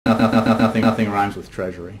Nothing rhymes with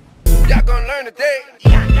treasury. Y'all gonna learn today.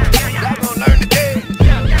 Y'all gonna learn today.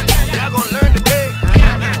 Y'all gonna learn today.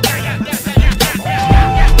 Y'all gonna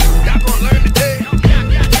learn today.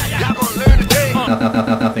 Y'all gonna learn today.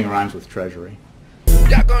 Nothing rhymes with treasury.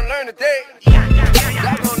 Y'all gonna learn today. Y'all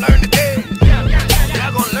gonna learn today.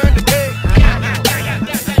 Y'all gonna learn today. Y'all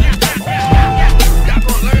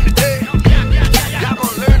gonna learn today. Y'all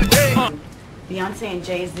gonna learn today. Beyonce and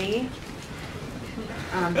JayZ.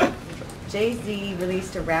 JayZ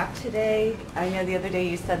released a rap today. I know the other day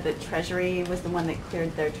you said that Treasury was the one that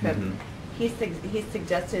cleared their trip. He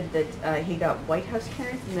suggested that he got White House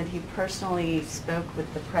clearance and that he personally spoke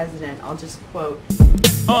with the president. I'll just quote.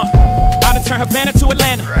 I done turned Havana to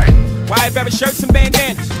Atlanta. Wide bearer shirts and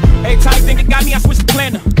bandanas. Every time you think it got me, I switch the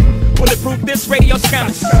planner. Bulletproof this radio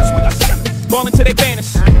scanners. Ballin' to they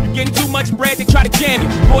banners. You getting too much bread, they try to jam it.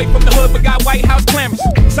 Boy from the hood, but got White House clamors.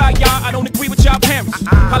 Sorry y'all, I don't agree with y'all parents.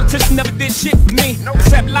 Politicians never did shit for me,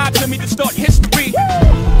 except lie to me to start history.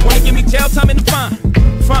 Wanna give me jail time in the fine?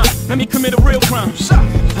 Fine, let me commit a real crime.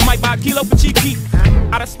 I might buy a kilo for cheap heat.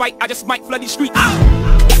 Out of spite, I just might flood these streets.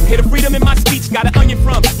 Hear the freedom in my speech, got an onion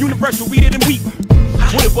from Universal, read it and weep.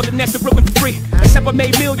 Would've bought the next to Brooklyn for free, except I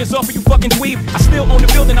made millions off of you fucking dweeb. I still own the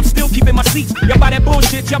building, I'm still keeping my seats. Y'all buy that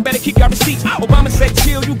bullshit, y'all better keep your receipts. Obama said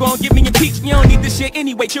chill, you gon' get me impeached. You don't need this shit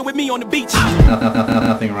anyway, chill with me on the beach.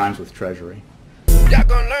 Nothing rhymes with treasury. Y'all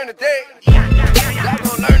gonna learn today. Y'all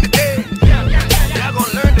gonna learn today. Y'all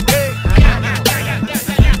gonna learn today. Y'all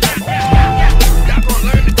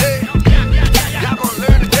gonna learn today. Y'all gonna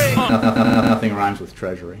learn today. Nothing rhymes with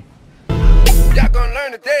treasury. Y'all gonna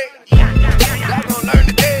learn today. Y'all gonna learn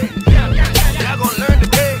today. Y'all gonna learn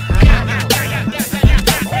today. Y'all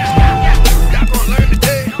gonna learn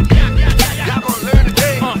today. Y'all gonna learn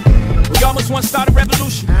today. We almost want to start a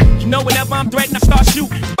revolution. You know whenever I'm threatened, I start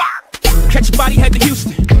shooting. Catch a body, head to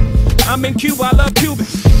Houston. I'm in Cuba, I love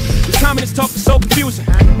Cubans. The time in this talk is so confusing.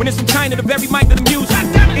 When it's from China, the very mic of the music.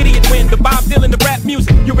 Idiot win, the Bob Dylan, the rap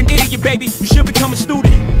music. You're an idiot, baby, you should become a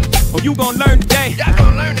student. Oh, you gon' learn today. Y'all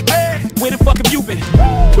gonna learn today. Where the fuck have you been?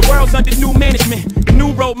 The world's under new management. The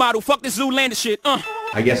new role model, fuck this Zoolander shit,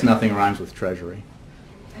 I guess nothing rhymes with treasury.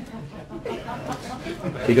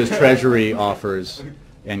 Because treasury offers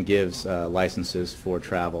and gives licenses for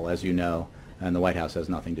travel, as you know, and the White House has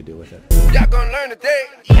nothing to do with it. Y'all gonna learn today.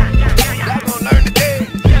 Y'all gonna learn today.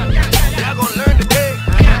 Y'all gonna learn today.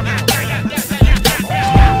 Y'all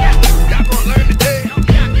gonna learn today.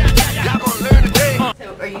 Y'all gonna learn today.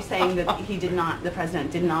 So are you saying that the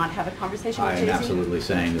president did not have a conversation with I JayZ? am absolutely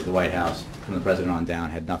saying that the White House, from the president on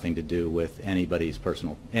down, had nothing to do with anybody's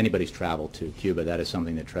travel to Cuba. That is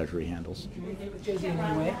something that Treasury handles. Communicate with JayZ in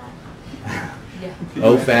any way?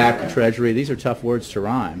 OFAC, Treasury, these are tough words to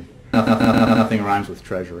rhyme. Nothing rhymes with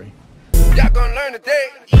treasury. Y'all gonna learn today.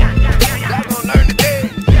 Y'all gonna learn today.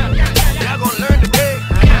 Y'all gonna learn today.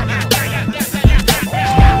 Y'all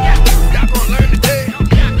gonna learn today.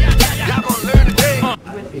 Y'all gonna learn today.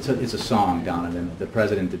 It's a song, Donovan. The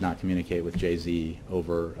president did not communicate with JayZ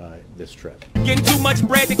over this trip. Getting too much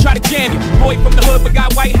bread, they try to jam it. Boy from the hood, but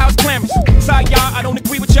got White House clamors. Sorry y'all, I don't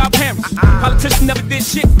agree with y'all parents. Politicians never did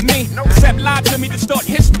shit for me, except lie to me to start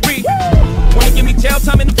history. Wanna give me jail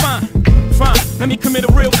time in the fine? Fine, let me commit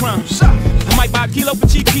a real crime. I might buy a kilo for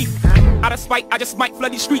cheap heat. Out of spite, I just might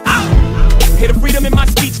flood these streets. Hear the freedom in my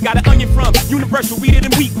speech, got an onion from Universal, read it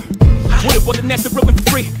and weep. Would've bought the next to Brooklyn for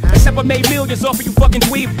free, except I made millions off of you fucking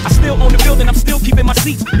dweeb. I still own the building, I'm still keeping my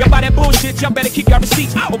seats. Y'all buy that bullshit, y'all better keep your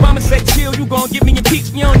receipts. Obama said chill, you gon' get me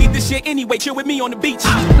impeached. You don't need this shit anyway, chill with me on the beach.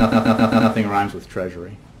 Nothing rhymes with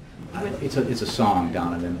treasury. It's a song,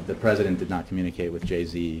 Donovan. The president did not communicate with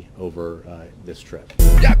JayZ over this trip.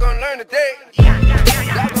 Y'all gonna learn today. Y'all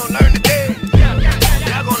gonna learn today.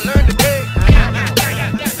 Y'all gonna learn today. Y'all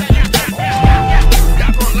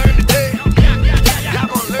gonna learn today. Y'all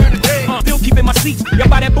gonna learn today. Still keeping my seats. Y'all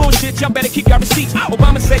buy that bullshit, y'all better keep your receipts.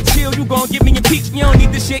 Obama said chill, you gon' get me impeached. You don't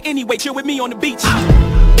need this shit anyway, chill with me on the beach.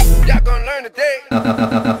 Y'all gonna learn today.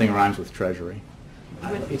 Nothing rhymes with treasury.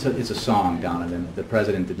 It's a song, Donovan. The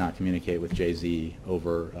president did not communicate with JayZ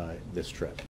over this trip.